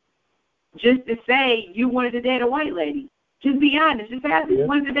down just to say you wanted to date a white lady. Just be honest. Just ask,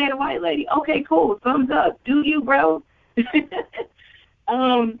 wanted to date a white lady. Okay, cool. Thumbs up. Do you, bro?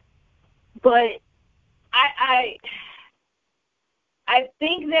 But I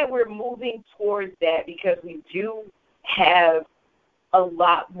think that we're moving towards that because we do have a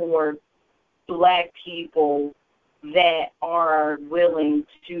lot more black people that are willing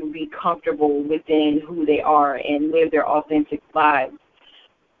to be comfortable within who they are and live their authentic lives.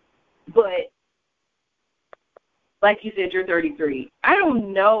 But like you said, you're 33. I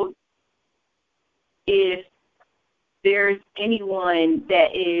don't know if there's anyone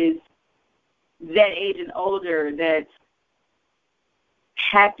that is that age and older that's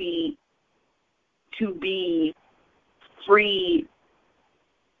happy to be free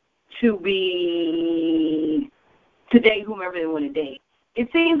to date whomever they want to date.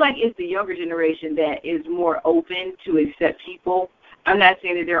 It seems like it's the younger generation that is more open to accept people. I'm not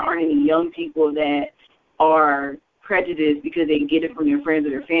saying that there aren't any young people that are prejudiced because they get it from their friends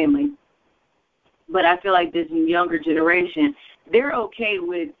or their family. But I feel like this younger generation, they're okay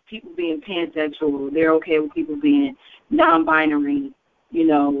with people being pansexual. They're okay with people being non-binary,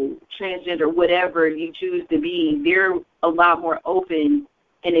 transgender, whatever you choose to be. They're a lot more open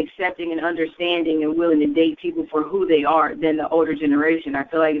and accepting and understanding and willing to date people for who they are than the older generation. I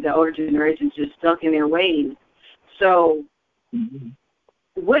feel like the older generation's just stuck in their ways. So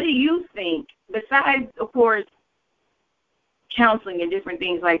what do you think, besides, of course, counseling and different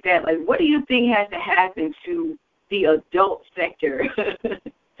things like that, like what do you think has to happen to the adult sector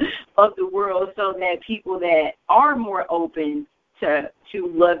of the world so that people that are more open to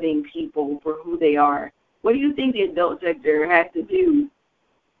loving people for who they are, what do you think the adult sector has to do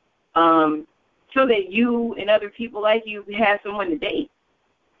so that you and other people like you have someone to date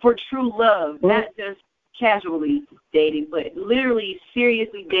for true love, not just casually dating, but literally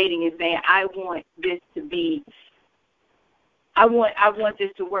seriously dating and saying, I want this to be, I want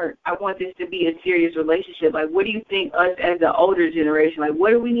this to work. I want this to be a serious relationship. Like, what do you think us as the older generation, like,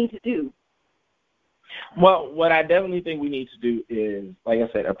 what do we need to do? Well, what I definitely think we need to do is, like I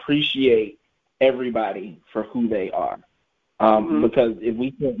said, appreciate everybody for who they are. Because if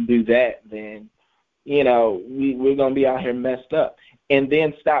we can't do that, then, we're going to be out here messed up. And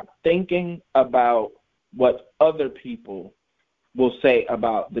then stop thinking about what other people will say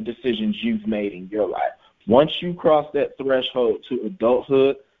about the decisions you've made in your life. Once you cross that threshold to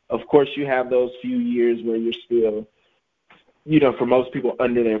adulthood, of course you have those few years where you're still, for most people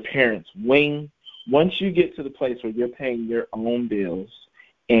under their parents' wing. Once you get to the place where you're paying your own bills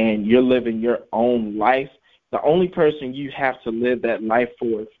and you're living your own life, the only person you have to live that life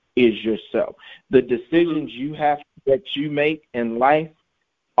for is yourself. The decisions that you make in life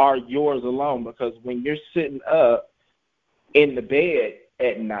are yours alone, because when you're sitting up in the bed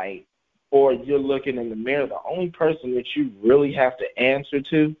at night or you're looking in the mirror, the only person that you really have to answer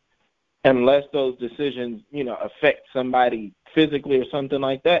to, unless those decisions, affect somebody physically or something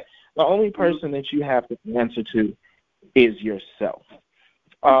like that, the only person that you have to answer to is yourself.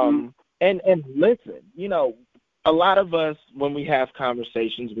 And listen, a lot of us, when we have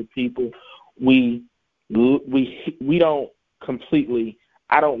conversations with people, we we don't completely.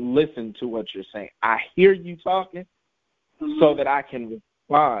 I don't listen to what you're saying. I hear you talking so that I can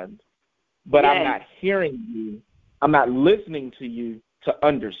respond, but I'm not hearing you. I'm not listening to you to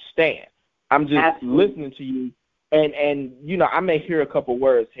understand. I'm just listening to you, and you know, I may hear a couple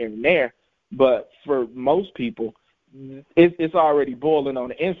words here and there, but for most people, it's already boiling on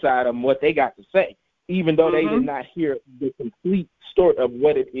the inside of what they got to say, even though they did not hear the complete story of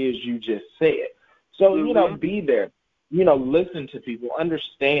what it is you just said. So, you know, be there. You know, listen to people,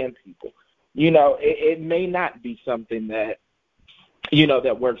 understand people. You know, it may not be something that, you know,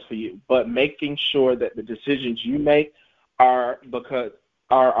 that works for you, but making sure that the decisions you make are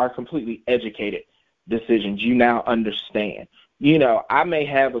completely educated decisions. You now understand. You know, I may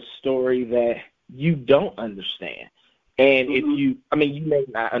have a story that you don't understand. And if you may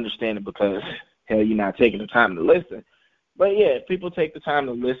not understand it because, hell, you're not taking the time to listen. But, yeah, if people take the time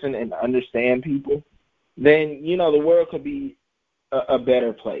to listen and understand people, then, you know, the world could be a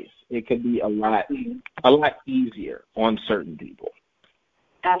better place. It could be a lot easier on certain people.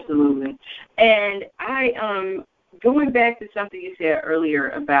 Absolutely. And going back to something you said earlier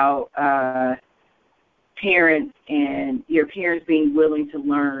about parents and your parents being willing to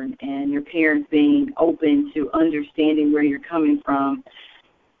learn and your parents being open to understanding where you're coming from,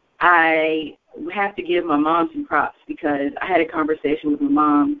 I have to give my mom some props because I had a conversation with my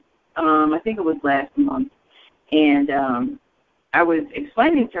mom, I think it was last month, and I was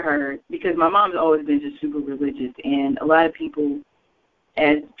explaining to her, because my mom's always been just super religious, and a lot of people,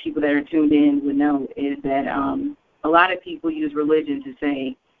 as people that are tuned in would know, is that a lot of people use religion to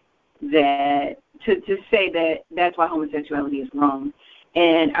say that that's why homosexuality is wrong.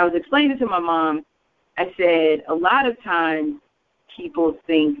 And I was explaining to my mom, I said, a lot of times people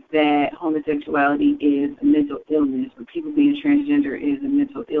think that homosexuality is a mental illness, or people being transgender is a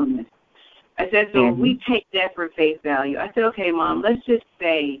mental illness. I said, so we take that for face value. I said, okay, Mom, let's just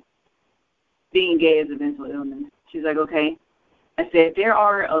say being gay is a mental illness. She's like, okay. I said, there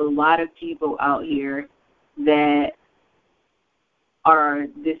are a lot of people out here that are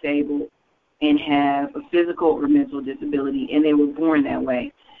disabled and have a physical or mental disability, and they were born that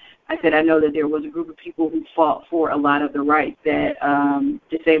way. I said, I know that there was a group of people who fought for a lot of the rights that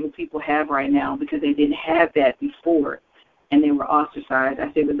disabled people have right now because they didn't have that before, and they were ostracized.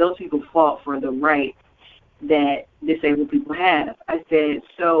 I said, but those people fought for the rights that disabled people have. I said,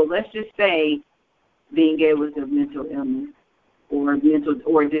 so let's just say being gay was a mental illness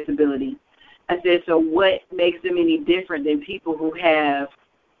or disability. I said, so what makes them any different than people who have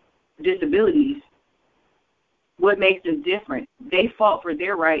disabilities? What makes them different? They fought for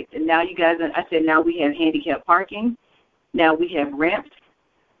their rights, and now you guys, I said, now we have handicapped parking, now we have ramps,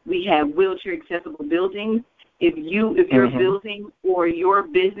 we have wheelchair accessible buildings. If your building or your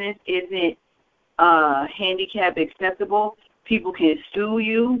business isn't handicap accessible, people can sue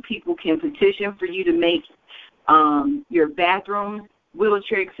you, people can petition for you to make your bathrooms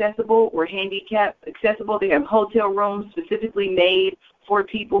wheelchair accessible or handicap accessible. They have hotel rooms specifically made for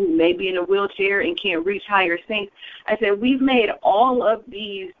people who may be in a wheelchair and can't reach higher sinks. I said, we've made all of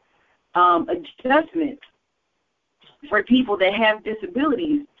these adjustments for people that have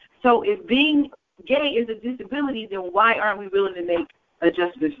disabilities. So if being gay is a disability, then why aren't we willing to make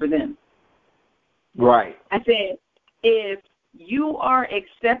adjustments for them? Right. I said, if you are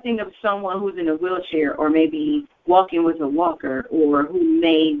accepting of someone who's in a wheelchair or maybe walking with a walker or who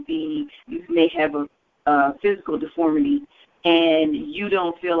may have a physical deformity, and you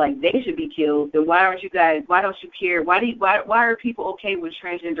don't feel like they should be killed, then why don't you care? Why are people okay with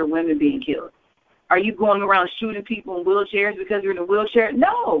transgender women being killed? Are you going around shooting people in wheelchairs because you're in a wheelchair?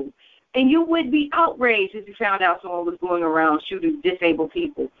 No. And you would be outraged if you found out someone was going around shooting disabled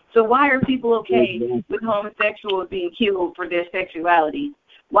people. So why are people okay with homosexuals being killed for their sexuality?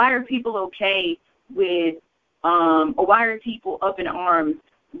 Why are people okay with, or why are people up in arms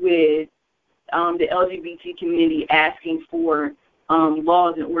with the LGBT community asking for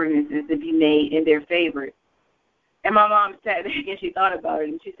laws and ordinances to be made in their favor? And my mom sat back and she thought about it,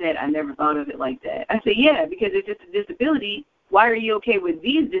 and she said, I never thought of it like that. I said, yeah, because it's just a disability. Why are you okay with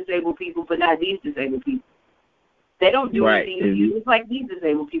these disabled people but not these disabled people? They don't do anything to you. It's like these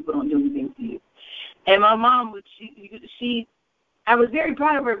disabled people don't do anything to you. And my mom, I was very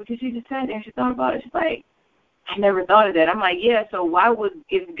proud of her because she just sat there and she thought about it. She's like, I never thought of that. I'm like, yeah, so why would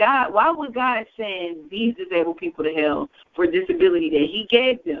God send these disabled people to hell for disability that he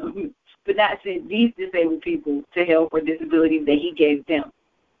gave them, but not send these disabled people to hell for disability that he gave them?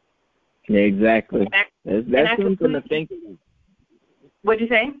 Yeah, exactly. That's something to think about. What'd you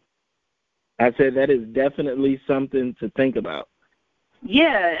say? I said that is definitely something to think about.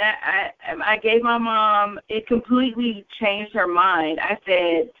 Yeah, I gave my mom, it completely changed her mind. I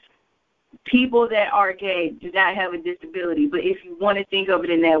said, people that are gay do not have a disability, but if you want to think of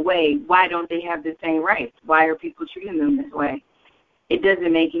it in that way, why don't they have the same rights? Why are people treating them this way? It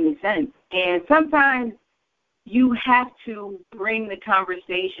doesn't make any sense. And sometimes you have to bring the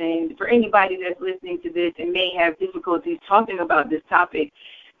conversation, for anybody that's listening to this and may have difficulties talking about this topic,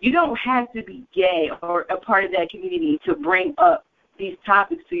 you don't have to be gay or a part of that community to bring up these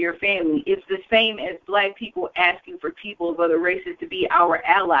topics to your family. It's the same as black people asking for people of other races to be our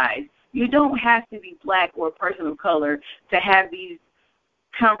allies. You don't have to be black or a person of color to have these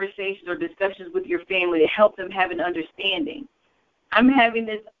conversations or discussions with your family to help them have an understanding.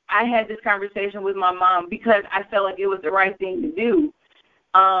 I had this conversation with my mom because I felt like it was the right thing to do.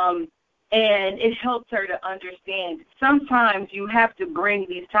 And it helps her to understand. Sometimes you have to bring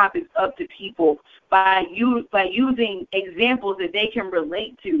these topics up to people by using examples that they can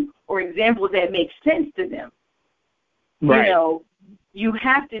relate to or examples that make sense to them. Right. You know, you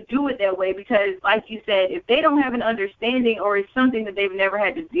have to do it that way because, like you said, if they don't have an understanding or it's something that they've never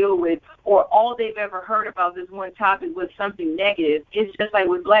had to deal with or all they've ever heard about this one topic was something negative, it's just like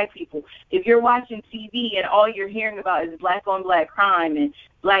with black people. If you're watching TV and all you're hearing about is black-on-black crime and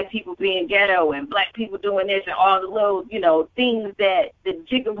black people being ghetto and black people doing this and all the little, things that the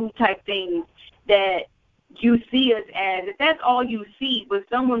jigaboo type things that you see us as, if that's all you see, but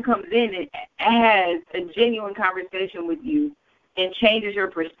someone comes in and has a genuine conversation with you and changes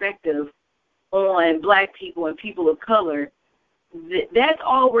your perspective on black people and people of color, that's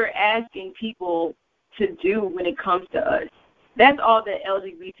all we're asking people to do when it comes to us. That's all the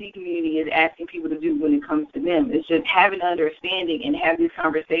LGBT community is asking people to do when it comes to them. It's just have an understanding and have these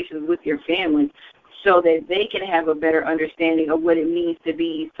conversations with your family so that they can have a better understanding of what it means to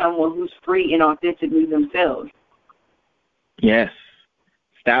be someone who's free and authentically themselves. Yes.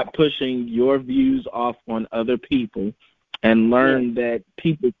 Stop pushing your views off on other people and learn that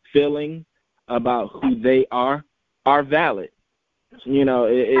people's feelings about who they are valid.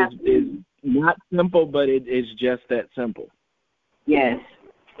 It's not simple, but it's just that simple. Yes,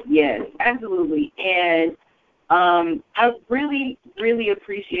 absolutely. And I really, really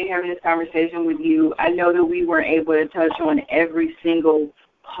appreciate having this conversation with you. I know that we weren't able to touch on every single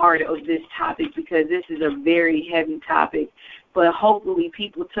part of this topic because this is a very heavy topic, but hopefully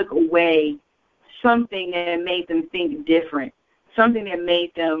people took away something that made them think different, something that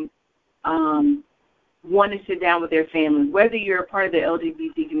made them want to sit down with their families, whether you're a part of the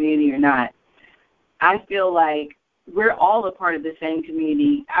LGBT community or not. I feel like we're all a part of the same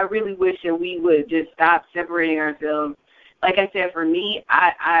community. I really wish that we would just stop separating ourselves. Like I said, for me,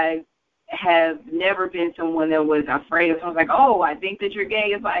 I have never been someone that was afraid of someone like, oh, I think that you're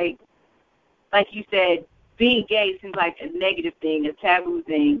gay. It's like you said, being gay seems like a negative thing, a taboo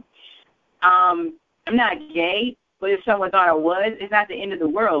thing. I'm not gay, but if someone thought I was, it's not the end of the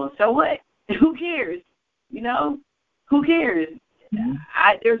world. So what? Who cares? Who cares?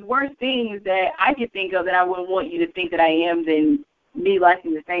 There's worse things that I could think of that I wouldn't want you to think that I am than me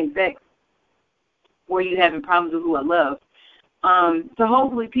liking the same sex or you having problems with who I love. So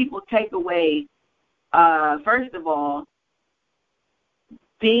hopefully people take away, first of all,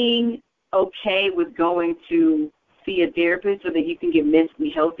 being okay with going to see a therapist so that you can get mentally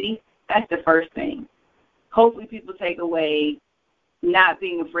healthy. That's the first thing. Hopefully people take away not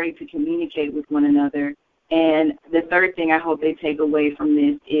being afraid to communicate with one another. And the third thing I hope they take away from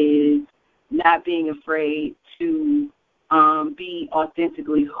this is not being afraid to be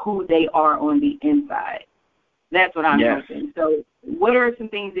authentically who they are on the inside. That's what I'm hoping. So what are some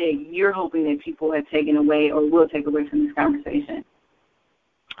things that you're hoping that people have taken away or will take away from this conversation?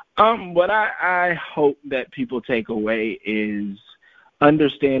 What I hope that people take away is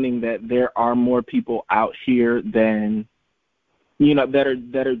understanding that there are more people out here than,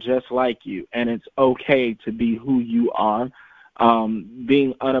 that are just like you, and it's okay to be who you are.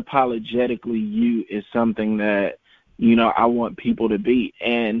 Being unapologetically you is something that, I want people to be.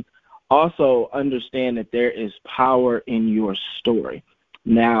 And also understand that there is power in your story.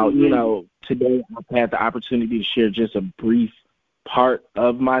 Now, today I've had the opportunity to share just a brief part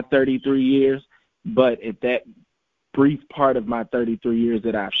of my 33 years, but if that brief part of my 33 years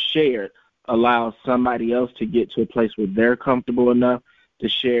that I've shared allows somebody else to get to a place where they're comfortable enough to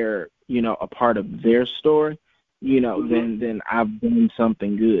share, a part of their story, then I've done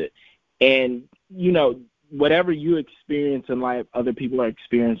something good. And, whatever you experience in life, other people are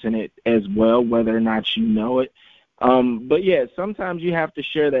experiencing it as well, whether or not you know it. But yeah, sometimes you have to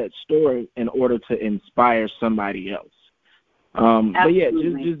share that story in order to inspire somebody else. But yeah,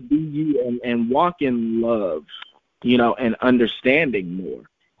 just be you and walk in love. and understanding more.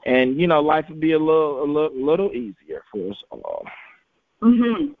 And, life would be a little easier for us all.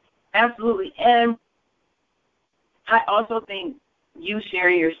 Mhm. Absolutely. And I also think you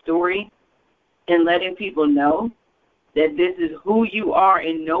sharing your story and letting people know that this is who you are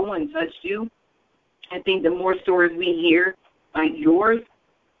and no one touched you, I think the more stories we hear like yours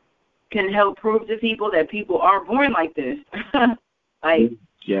can help prove to people that people are born like this.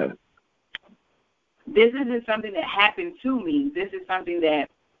 Yeah. This isn't something that happened to me. This is something that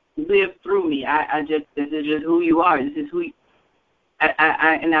lived through me. This is just who you are. This is who you,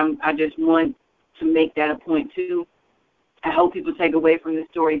 I just want to make that a point too. I hope people take away from the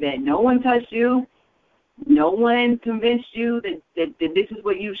story that no one touched you, no one convinced you that this is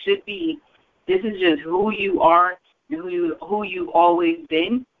what you should be. This is just who you are and who you've always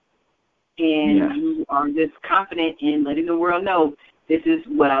been, and you are just confident in letting the world know this is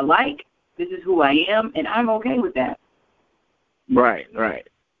what I like, this is who I am, and I'm okay with that. Right.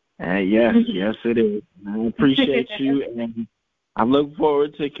 Yes, it is. I appreciate you, and I look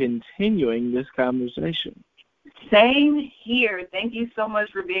forward to continuing this conversation. Same here. Thank you so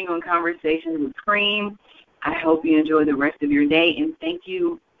much for being on Conversations with Cream. I hope you enjoy the rest of your day, and thank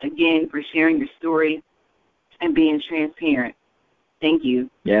you again for sharing your story and being transparent. Thank you.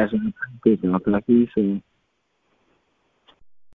 Yes, I'll talk to you soon.